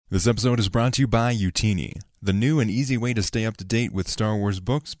This episode is brought to you by Utini, the new and easy way to stay up to date with Star Wars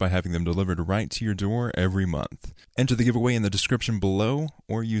books by having them delivered right to your door every month. Enter the giveaway in the description below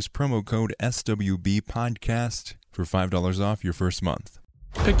or use promo code SWBpodcast for $5 off your first month.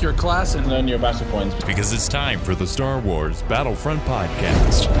 Pick your class and earn your battle points. Because it's time for the Star Wars Battlefront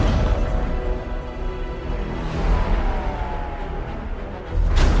Podcast.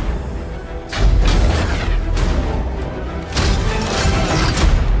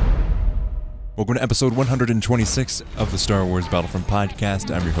 Welcome to episode 126 of the Star Wars Battlefront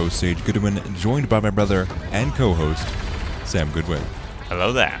Podcast. I'm your host, Sage Goodwin, joined by my brother and co-host, Sam Goodwin.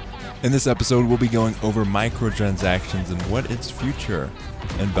 Hello there. In this episode, we'll be going over microtransactions and what its future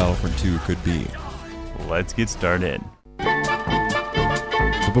in Battlefront 2 could be. Let's get started.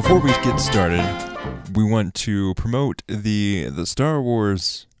 But before we get started, we want to promote the Star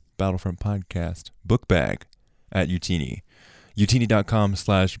Wars Battlefront Podcast book bag at Utini.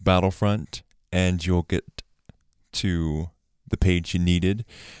 Utini.com/battlefront. And you'll get to the page you needed.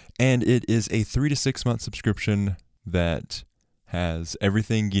 And it is a 3 to 6 month subscription that has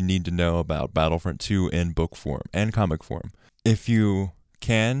everything you need to know about Battlefront 2 in book form and comic form. If you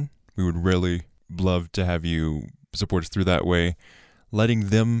can, we would really love to have you support us through that way. Letting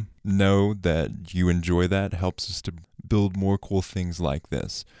them know that you enjoy that helps us to build more cool things like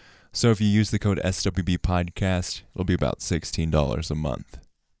this. So if you use the code SWBpodcast, it'll be about $16 a month.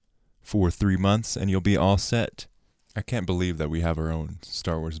 For 3 months, and you'll be all set. I can't believe that we have our own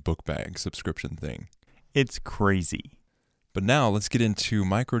Star Wars book bag subscription thing. It's crazy. But now, let's get into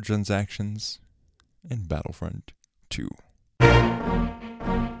microtransactions in Battlefront 2.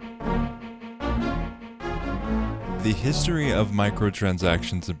 The history of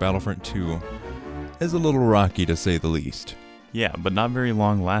microtransactions in Battlefront 2 is a little rocky, to say the least. Yeah, but not very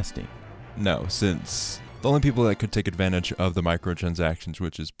long lasting. No, since the only people that could take advantage of the microtransactions,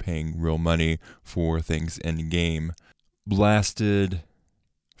 which is paying real money for things in-game, lasted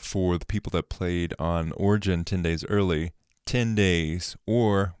for the people that played on Origin 10 days early, 10 days,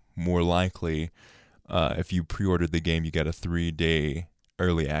 or more likely, if you pre-ordered the game, you got a 3-day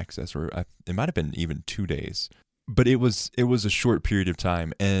early access, or it might have been even 2 days. But it was a short period of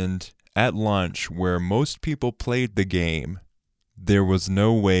time, and at launch, where most people played the game, there was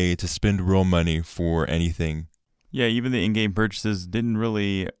no way to spend real money for anything. Yeah, even the in-game purchases didn't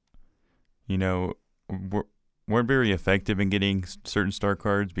really, weren't very effective in getting certain star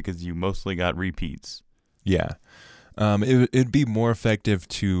cards because you mostly got repeats. Yeah. It'd be more effective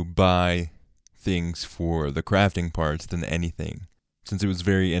to buy things for the crafting parts than anything, since it was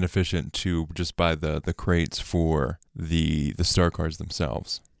very inefficient to just buy the crates for the star cards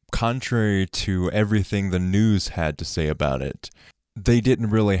themselves. Contrary to everything the news had to say about it, they didn't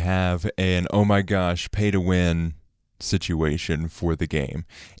really have an, oh my gosh, pay to win situation for the game.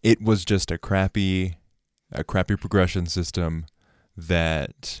 It was just a crappy progression system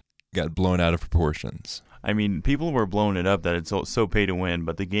that got blown out of proportions. I mean, people were blowing it up that it's so pay to win,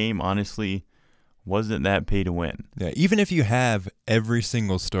 but the game honestly wasn't that pay to win. Yeah, even if you have every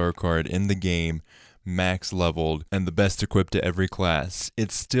single star card in the game max leveled and the best equipped to every class,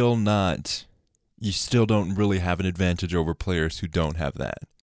 it's still not, you still don't really have an advantage over players who don't have that.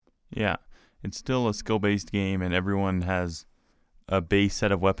 Yeah, it's still a skill-based game, and everyone has a base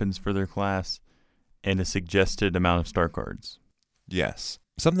set of weapons for their class and a suggested amount of star cards. Yes.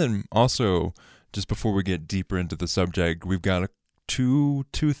 Something also, just before we get deeper into the subject, we've got two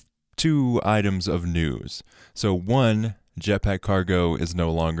items of news. So one, Jetpack Cargo is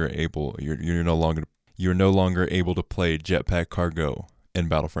no longer able. You're no longer able to play Jetpack Cargo in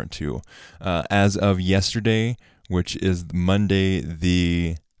Battlefront 2. As of yesterday, which is Monday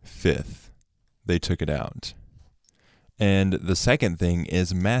the 5th, they took it out. And the second thing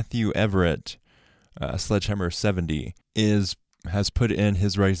is Matthew Everett, Sledgehammer 70, has put in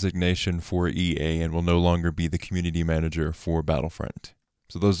his resignation for EA and will no longer be the community manager for Battlefront.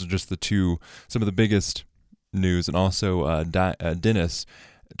 So those are just some of the biggest news. And also Dennis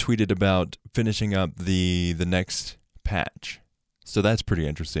tweeted about finishing up the next patch. So that's pretty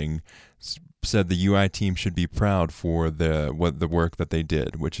interesting. Said the UI team should be proud for the work that they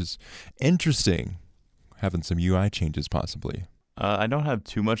did, which is interesting, having some UI changes possibly. I don't have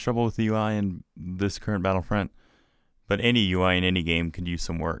too much trouble with the UI in this current Battlefront, but any UI in any game could use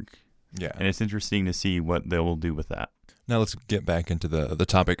some work. Yeah. And it's interesting to see what they will do with that. Now let's get back into the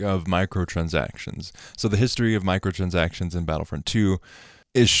topic of microtransactions. So the history of microtransactions in Battlefront 2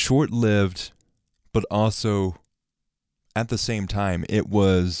 is short-lived, but also at the same time it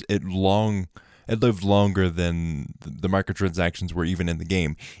it lived longer than the microtransactions were even in the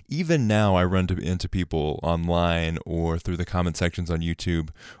game. Even now, I run into people online or through the comment sections on YouTube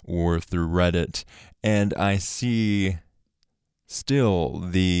or through Reddit, and I see still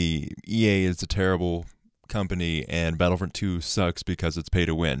the EA is a terrible company and Battlefront 2 sucks because it's pay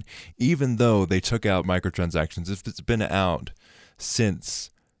to win. Even though they took out microtransactions, if it's been out since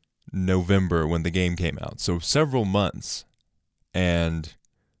November when the game came out, so several months, and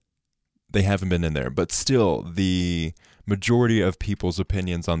they haven't been in there. But still, the majority of people's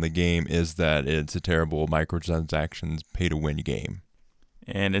opinions on the game is that it's a terrible microtransactions pay to win game.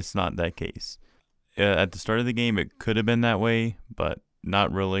 And it's not that case. At the start of the game, it could have been that way, but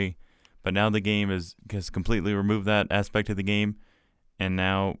not really. But now the game has completely removed that aspect of the game, and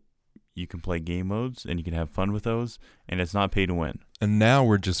now you can play game modes and you can have fun with those, and it's not pay to win. And now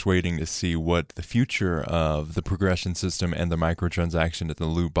we're just waiting to see what the future of the progression system and the microtransaction and the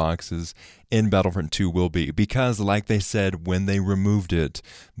loot boxes in Battlefront 2 will be. Because, like they said, when they removed it,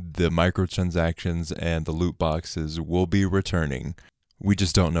 the microtransactions and the loot boxes will be returning. We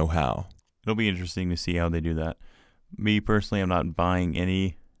just don't know how. It'll be interesting to see how they do that. Me personally, I'm not buying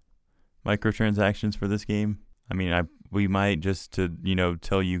any microtransactions for this game. I mean, we might just to,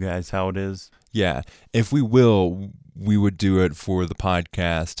 tell you guys how it is. Yeah, if we will, we would do it for the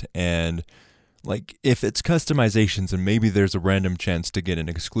podcast, and like if it's customizations and maybe there's a random chance to get an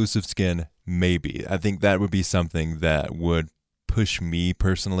exclusive skin, maybe. I think that would be something that would push me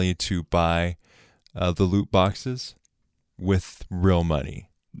personally to buy the loot boxes with real money.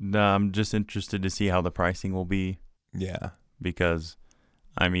 No, I'm just interested to see how the pricing will be. Yeah. Because,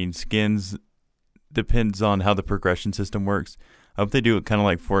 I mean, skins depends on how the progression system works. I hope they do it kind of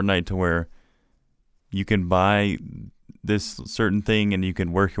like Fortnite to where you can buy this certain thing and you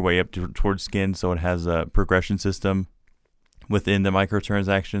can work your way up towards skins, so it has a progression system within the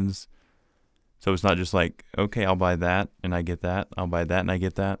microtransactions. So it's not just like, okay, I'll buy that and I get that. I'll buy that and I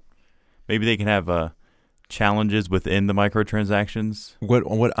get that. Maybe they can have challenges within the microtransactions.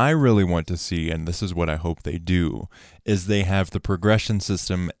 What I really want to see, and this is what I hope they do, is they have the progression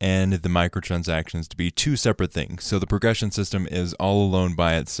system and the microtransactions to be two separate things. So the progression system is all alone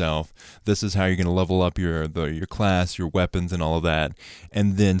by itself. This is how you're going to level up your class, your weapons, and all of that.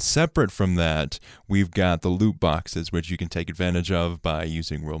 And then separate from that, we've got the loot boxes, which you can take advantage of by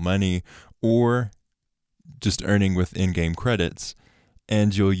using real money or just earning with in-game credits.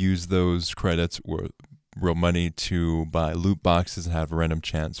 And you'll use those credits or real money to buy loot boxes and have a random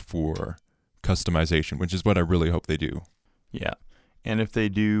chance for customization, which is what I really hope they do. Yeah. And if they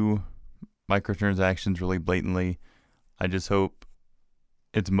do microtransactions really blatantly, I just hope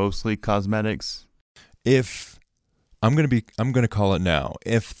it's mostly cosmetics. If I'm going to call it now.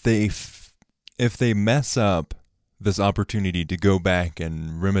 If they mess up this opportunity to go back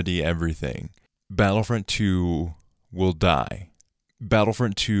and remedy everything, Battlefront 2 will die.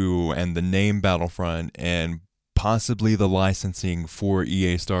 Battlefront 2 and the name Battlefront and possibly the licensing for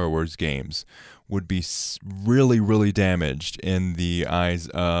EA Star Wars games would be really, really damaged in the eyes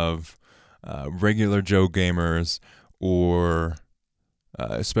of regular Joe gamers or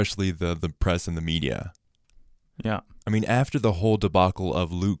especially the press and the media. Yeah. I mean, after the whole debacle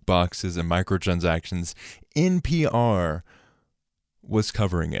of loot boxes and microtransactions, NPR was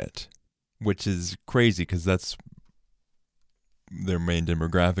covering it, which is crazy because that's their main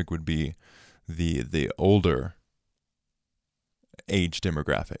demographic would be the older age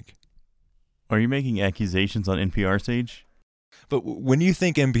demographic. Are you making accusations on NPR, Sage? But when you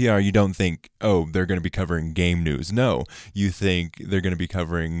think NPR, you don't think, oh, they're going to be covering game news. No, you think they're going to be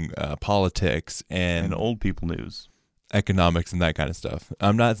covering politics and old people news, economics and that kind of stuff.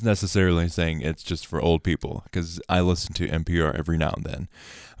 I'm not necessarily saying it's just for old people because I listen to NPR every now and then.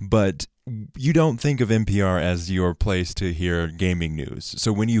 But you don't think of NPR as your place to hear gaming news.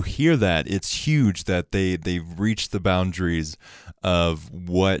 So when you hear that, it's huge that they've reached the boundaries of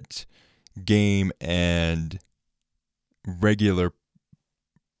what game and regular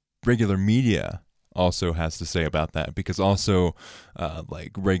media also has to say about that, because also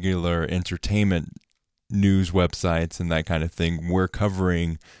like regular entertainment news websites and that kind of thing, we're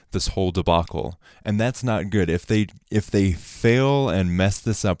covering this whole debacle, and that's not good. If they fail and mess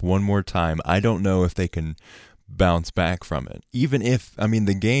this up one more time, I don't know if they can bounce back from it. Even if, I mean,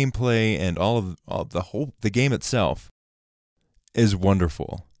 the gameplay and all the game itself is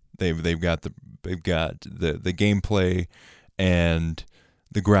wonderful. They've got the gameplay and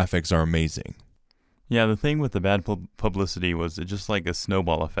the graphics are amazing. Yeah, the thing with the bad publicity was it just like a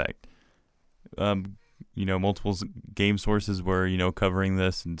snowball effect. Multiple game sources were, covering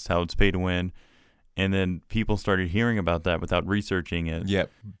this and how it's pay to win. And then people started hearing about that without researching it. Yeah,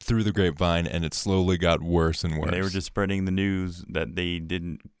 through the grapevine, and it slowly got worse and worse. And they were just spreading the news that they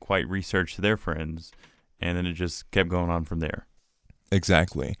didn't quite research to their friends, and then it just kept going on from there.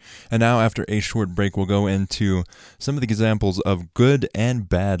 Exactly. And now, after a short break, we'll go into some of the examples of good and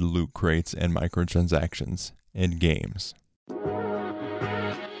bad loot crates and microtransactions in games.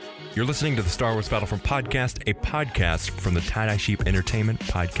 You're listening to the Star Wars Battlefront Podcast, a podcast from the Tie-Dye Sheep Entertainment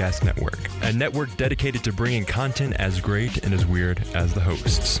Podcast Network, a network dedicated to bringing content as great and as weird as the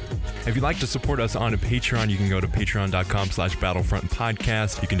hosts. If you'd like to support us on Patreon, you can go to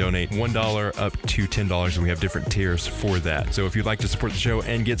patreon.com/battlefrontpodcast. You can donate $1 up to $10, and we have different tiers for that. So if you'd like to support the show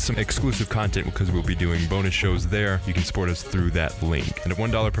and get some exclusive content, because we'll be doing bonus shows there, you can support us through that link. And at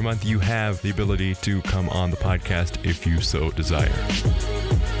 $1 per month, you have the ability to come on the podcast if you so desire.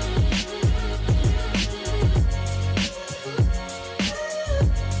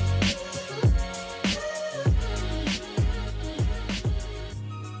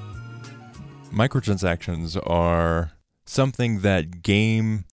 Microtransactions are something that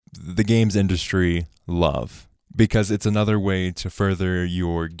the games industry love, because it's another way to further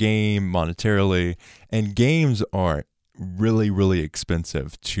your game monetarily, and games are really, really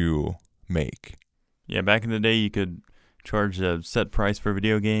expensive to make. Yeah, back in the day, you could charge a set price for a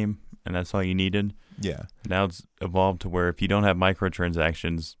video game, and that's all you needed. Yeah. Now it's evolved to where if you don't have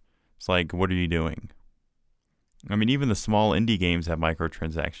microtransactions, it's like, what are you doing? I mean, even the small indie games have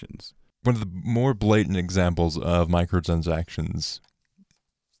microtransactions. One of the more blatant examples of microtransactions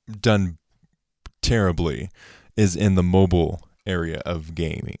done terribly is in the mobile area of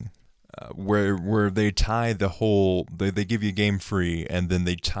gaming, where they tie the whole, they give you game free, and then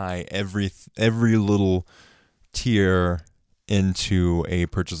they tie every little tier into a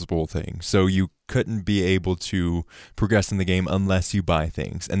purchasable thing. So you couldn't be able to progress in the game unless you buy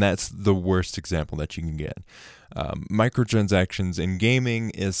things, and that's the worst example that you can get. Microtransactions in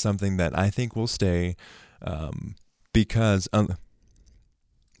gaming is something that I think will stay, because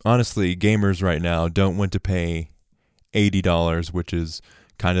honestly, gamers right now don't want to pay $80, which is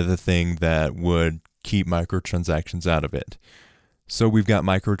kind of the thing that would keep microtransactions out of it. So we've got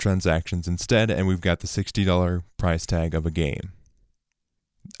microtransactions instead, and we've got the $60 price tag of a game.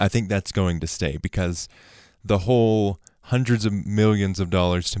 I think that's going to stay, because the whole hundreds of millions of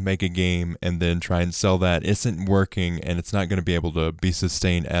dollars to make a game and then try and sell that isn't working, and it's not going to be able to be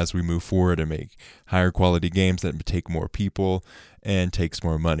sustained as we move forward and make higher quality games that take more people and takes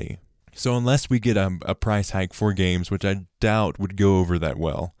more money. So unless we get a price hike for games, which I doubt would go over that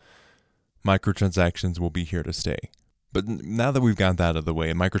well, microtransactions will be here to stay. But now that we've got that out of the way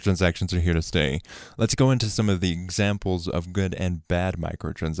and microtransactions are here to stay, let's go into some of the examples of good and bad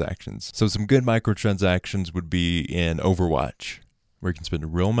microtransactions. So some good microtransactions would be in Overwatch, where you can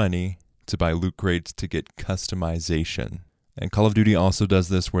spend real money to buy loot crates to get customization. And Call of Duty also does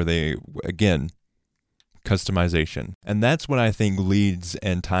this, where they, again, customization. And that's what I think leads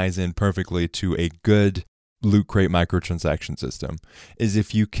and ties in perfectly to a good loot crate microtransaction system, is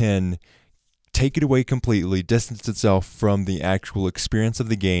if you can take it away completely, distance itself from the actual experience of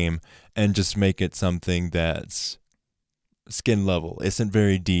the game, and just make it something that's skin level. Isn't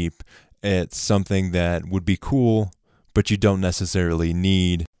very deep. It's something that would be cool, but you don't necessarily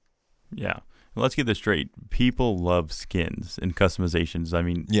need. Yeah. Let's get this straight. People love skins and customizations. I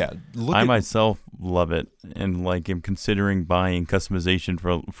mean, yeah, I myself love it, and like am considering buying customization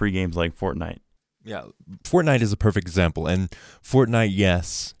for free games like Fortnite. Yeah, Fortnite is a perfect example. And Fortnite,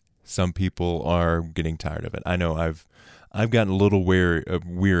 yes, some people are getting tired of it. I know I've gotten a little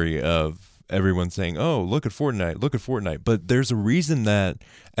weary of everyone saying, "Oh, look at Fortnite, look at Fortnite." But there's a reason that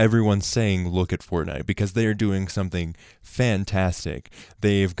everyone's saying, "Look at Fortnite," because they are doing something fantastic.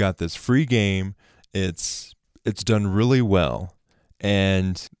 They've got this free game. It's done really well,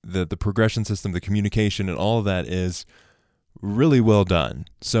 and the progression system, the communication, and all of that is really well done.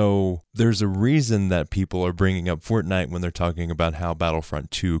 So there's a reason that people are bringing up Fortnite when they're talking about how Battlefront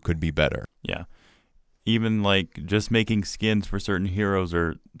 2 could be better. Yeah. Even like just making skins for certain heroes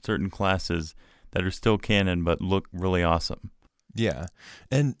or certain classes that are still canon but look really awesome. Yeah.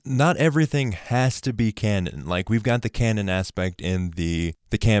 And not everything has to be canon. Like, we've got the canon aspect in the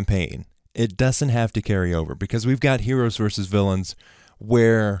campaign. It doesn't have to carry over, because we've got heroes versus villains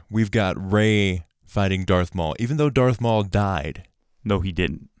where we've got Rey fighting Darth Maul, even though Darth Maul died. No, he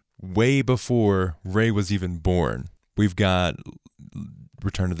didn't. Way before Rey was even born. We've got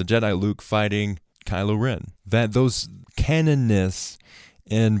Return of the Jedi, Luke fighting Kylo Ren. Those canonness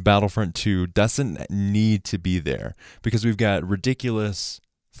in Battlefront 2 doesn't need to be there, because we've got ridiculous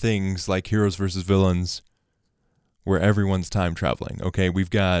things like heroes versus villains where everyone's time traveling. Okay, we've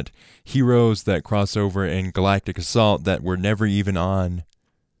got heroes that cross over in Galactic Assault that were never even on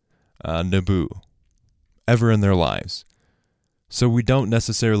Naboo ever in their lives. So we don't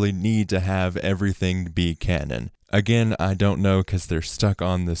necessarily need to have everything be canon. Again, I don't know because they're stuck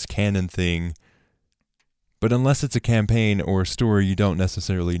on this canon thing. But unless it's a campaign or a story, you don't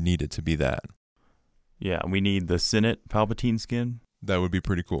necessarily need it to be that. Yeah, we need the Senate Palpatine skin. That would be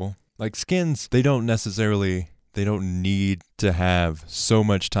pretty cool. Like skins, they don't need to have so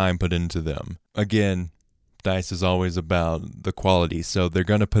much time put into them. Again, DICE is always about the quality, so they're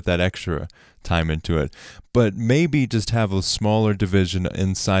going to put that extra time into it. But maybe just have a smaller division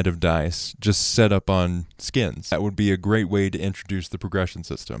inside of DICE just set up on skins. That would be a great way to introduce the progression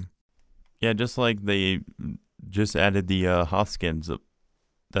system. Yeah, just like they just added the Hoth skins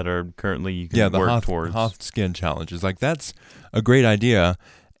that are currently you can work towards. Hoth skin challenges. Like, that's a great idea.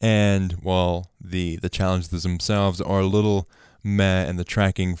 And while the challenges themselves are a little meh and the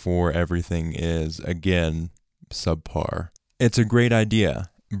tracking for everything is, again, subpar. It's a great idea.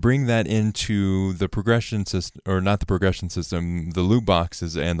 Bring that into the progression system, or not the progression system, the loot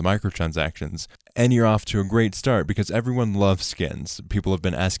boxes and the microtransactions, and you're off to a great start because everyone loves skins. People have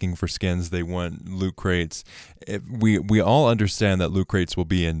been asking for skins. They want loot crates. We all understand that loot crates will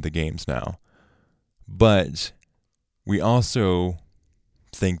be in the games now, but we also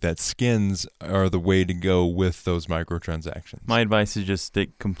think that skins are the way to go with those microtransactions. My advice is just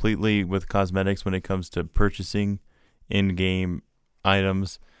stick completely with cosmetics when it comes to purchasing in-game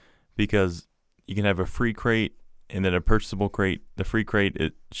items, because you can have a free crate and then a purchasable crate. The free crate,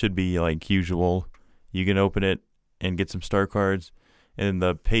 it should be like usual. You can open it and get some star cards, and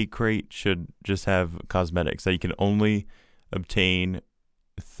the paid crate should just have cosmetics that you can only obtain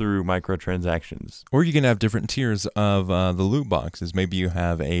through microtransactions. Or you can have different tiers of the loot boxes. Maybe you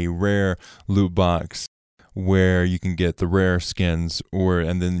have a rare loot box where you can get the rare skins,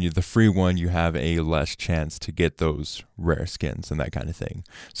 and then the free one, you have a less chance to get those rare skins and that kind of thing.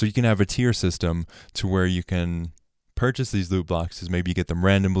 So you can have a tier system to where you can purchase these loot boxes. Maybe you get them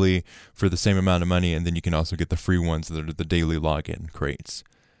randomly for the same amount of money, and then you can also get the free ones that are the daily login crates.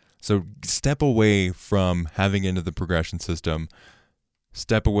 So step away from having into the progression system.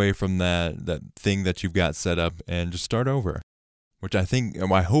 Step away from that thing that you've got set up and just start over. Which I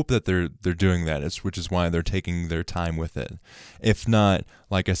hope that they're doing that, which is why they're taking their time with it. If not,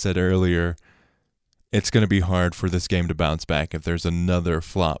 like I said earlier, it's going to be hard for this game to bounce back if there's another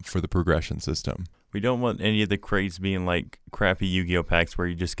flop for the progression system. We don't want any of the crates being like crappy Yu-Gi-Oh packs where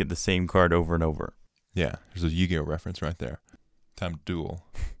you just get the same card over and over. Yeah, there's a Yu-Gi-Oh reference right there. Time to duel.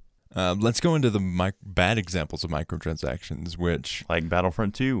 Let's go into the bad examples of microtransactions, which... Like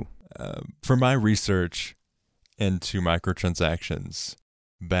Battlefront 2. For my research into microtransactions,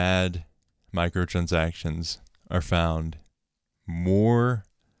 bad microtransactions are found more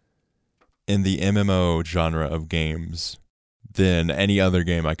in the MMO genre of games than any other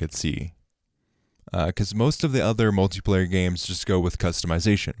game I could see. Because most of the other multiplayer games just go with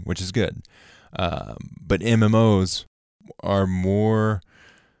customization, which is good. But MMOs are more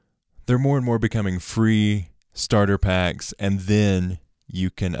and more becoming free starter packs, and then you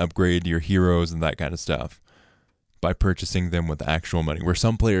can upgrade your heroes and that kind of stuff by purchasing them with actual money, where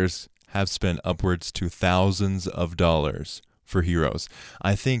some players have spent upwards to thousands of dollars for heroes.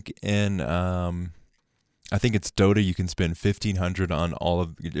 I think it's Dota, you can spend $1,500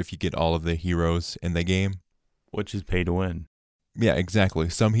 on if you get all of the heroes in the game. Which is pay to win. Yeah, exactly.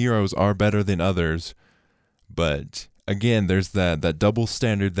 Some heroes are better than others, but again, there's that double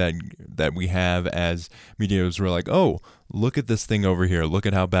standard that we have as medias. We're like, oh, look at this thing over here. Look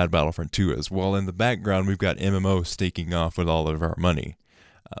at how bad Battlefront 2 is. Well, in the background, we've got MMO staking off with all of our money.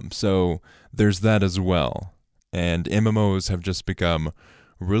 So there's that as well. And MMOs have just become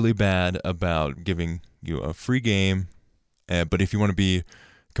really bad about giving you a free game. But if you want to be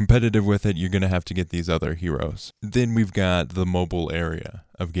competitive with it, you're going to have to get these other heroes. Then we've got the mobile area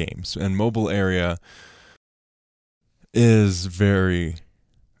of games. And mobile area is very,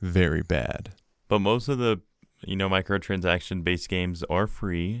 very bad. But most of the, microtransaction-based games are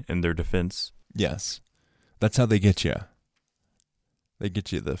free in their defense. Yes. That's how they get you. They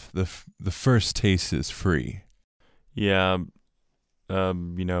get you the first taste is free. Yeah. A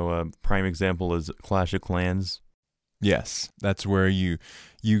prime example is Clash of Clans. Yes. That's where you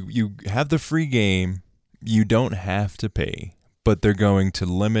have the free game. You don't have to pay, but they're going to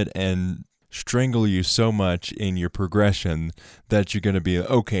limit and strangle you so much in your progression that you're going to be,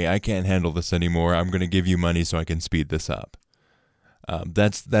 okay, I can't handle this anymore. I'm going to give you money so I can speed this up.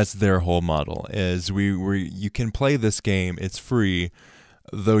 That's their whole model is you can play this game. It's free,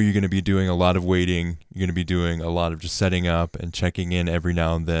 though you're going to be doing a lot of waiting, you're going to be doing a lot of just setting up and checking in every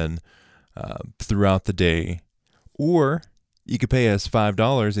now and then throughout the day. Or you could pay us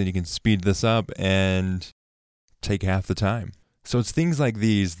 $5 and you can speed this up and take half the time. So it's things like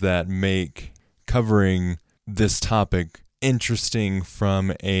these that make covering this topic interesting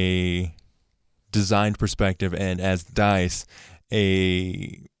from a design perspective, and as DICE,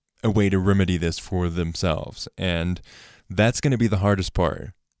 a way to remedy this for themselves. And that's going to be the hardest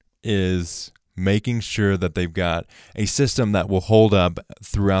part, is making sure that they've got a system that will hold up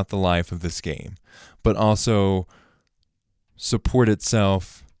throughout the life of this game, but also support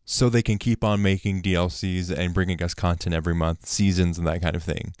itself so they can keep on making DLCs and bringing us content every month, seasons and that kind of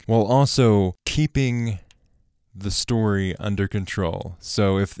thing, while also keeping the story under control.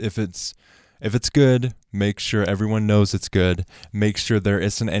 So if it's good, make sure everyone knows it's good. Make sure there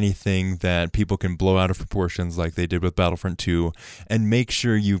isn't anything that people can blow out of proportions like they did with Battlefront 2. And make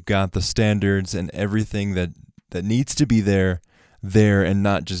sure you've got the standards and everything that needs to be there, and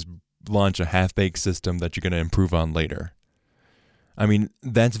not just launch a half-baked system that you're going to improve on later. I mean,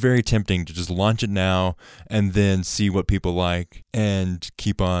 that's very tempting to just launch it now and then see what people like and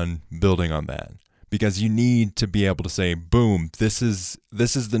keep on building on that. Because you need to be able to say, boom, this is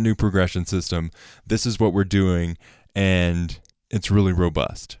the new progression system. This is what we're doing, and it's really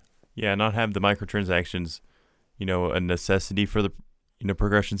robust. Yeah, not have the microtransactions, a necessity for the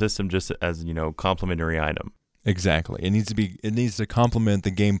progression system, just as complementary item. Exactly. It needs to complement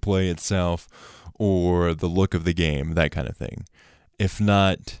the gameplay itself or the look of the game, that kind of thing. If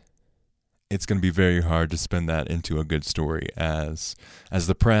not, it's going to be very hard to spin that into a good story as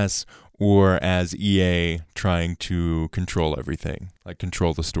the press or as EA trying to control everything, like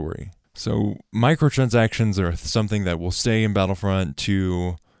control the story. So microtransactions are something that will stay in Battlefront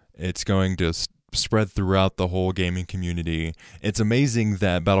 2. It's going to spread throughout the whole gaming community. It's amazing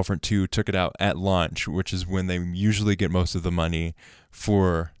that Battlefront 2 took it out at launch, which is when they usually get most of the money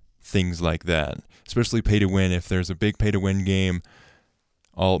for things like that, especially pay to win. If there's a big pay to win game,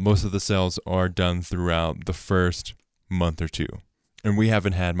 most of the sales are done throughout the first month or two. And we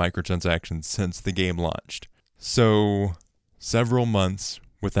haven't had microtransactions since the game launched. So several months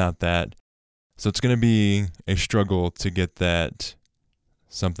without that. So it's going to be a struggle to get that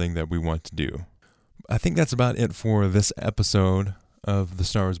something that we want to do. I think that's about it for this episode of the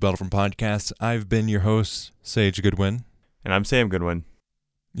Star Wars Battlefront podcast. I've been your host, Sage Goodwin. And I'm Sam Goodwin.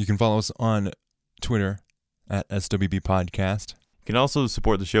 You can follow us on Twitter at SWB Podcast. You can also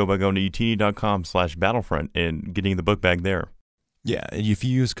support the show by going to utini.com/battlefront and getting the book bag there. Yeah, if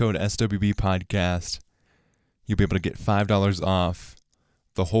you use code SWB Podcast, you'll be able to get $5 off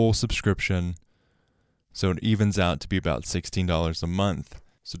the whole subscription. So it evens out to be about $16 a month.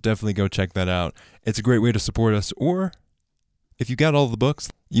 So definitely go check that out. It's a great way to support us. Or if you got all the books,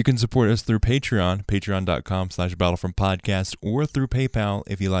 you can support us through Patreon, patreon.com/battlefrontpodcast, or through PayPal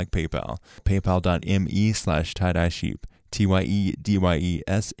if you like PayPal. PayPal.me/TieDyeSheep,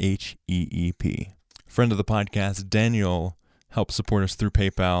 TYEDYESHEEP. Friend of the podcast, Daniel, help support us through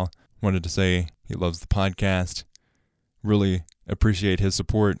PayPal. Wanted to say he loves the podcast. Really appreciate his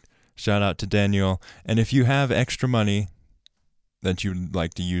support. Shout out to Daniel. And if you have extra money that you'd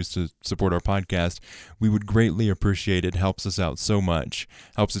like to use to support our podcast, we would greatly appreciate it. Helps us out so much.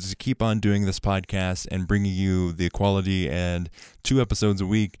 Helps us to keep on doing this podcast and bringing you the quality and 2 episodes a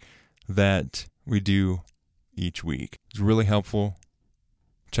week that we do each week. It's really helpful.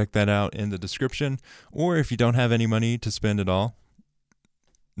 Check that out in the description. Or if you don't have any money to spend at all,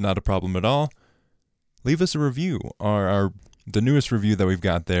 not a problem at all. Leave us a review. The newest review that we've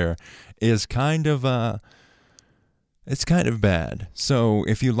got there is kind of bad. So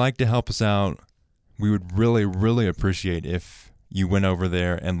if you'd like to help us out, we would really, really appreciate if you went over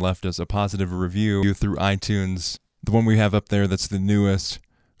there and left us a positive review through iTunes. The one we have up there that's the newest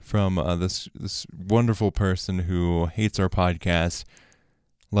from this wonderful person who hates our podcast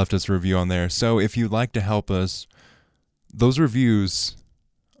left us a review on there. So if you'd like to help us, those reviews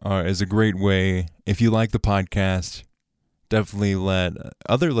is a great way. If you like the podcast, definitely let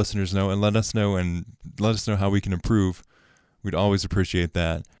other listeners know and let us know how we can improve. We'd always appreciate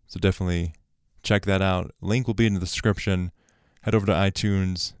that. So definitely check that out. Link will be in the description. Head over to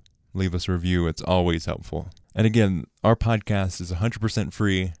iTunes, leave us a review. It's always helpful. And again, our podcast is 100%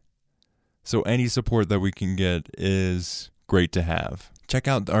 free. So any support that we can get is great to have. Check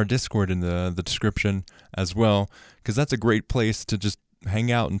out our Discord in the description as well, because that's a great place to just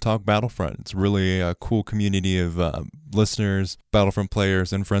hang out and talk Battlefront. It's really a cool community of listeners, Battlefront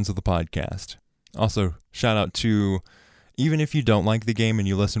players, and friends of the podcast. Also, shout out to, even if you don't like the game and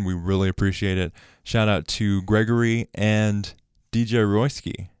you listen, we really appreciate it. Shout out to Gregory and DJ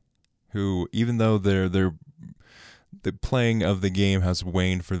Royski, who, even though the playing of the game has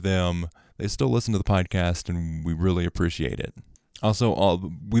waned for them, they still listen to the podcast, and we really appreciate it.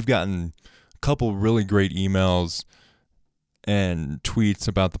 Also, we've gotten a couple really great emails and tweets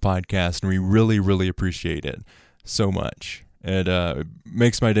about the podcast, and we really, really appreciate it so much. It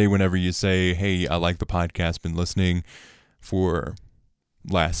makes my day whenever you say, hey, I like the podcast, been listening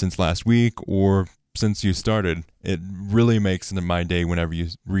since last week or since you started. It really makes my day whenever you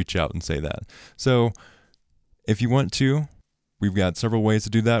reach out and say that. So if you want to, we've got several ways to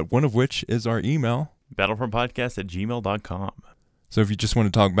do that, one of which is our email, battlefrontpodcast@gmail.com. So if you just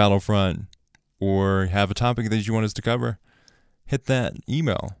want to talk Battlefront or have a topic that you want us to cover, hit that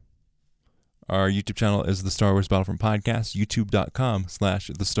email. Our YouTube channel is the Star Wars Battlefront Podcast,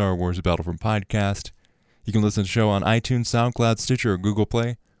 youtube.com/the Star Wars Battlefront Podcast. You can listen to the show on iTunes, SoundCloud, Stitcher, or Google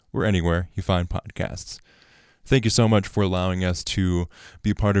Play, or anywhere you find podcasts. Thank you so much for allowing us to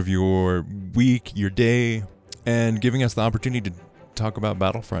be part of your week, your day, and giving us the opportunity to talk about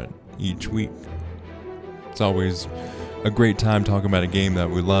Battlefront each week. It's always a great time talking about a game that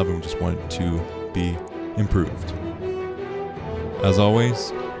we love and we just want to be improved. As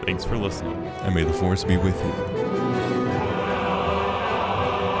always, thanks for listening, and may the Force be with you.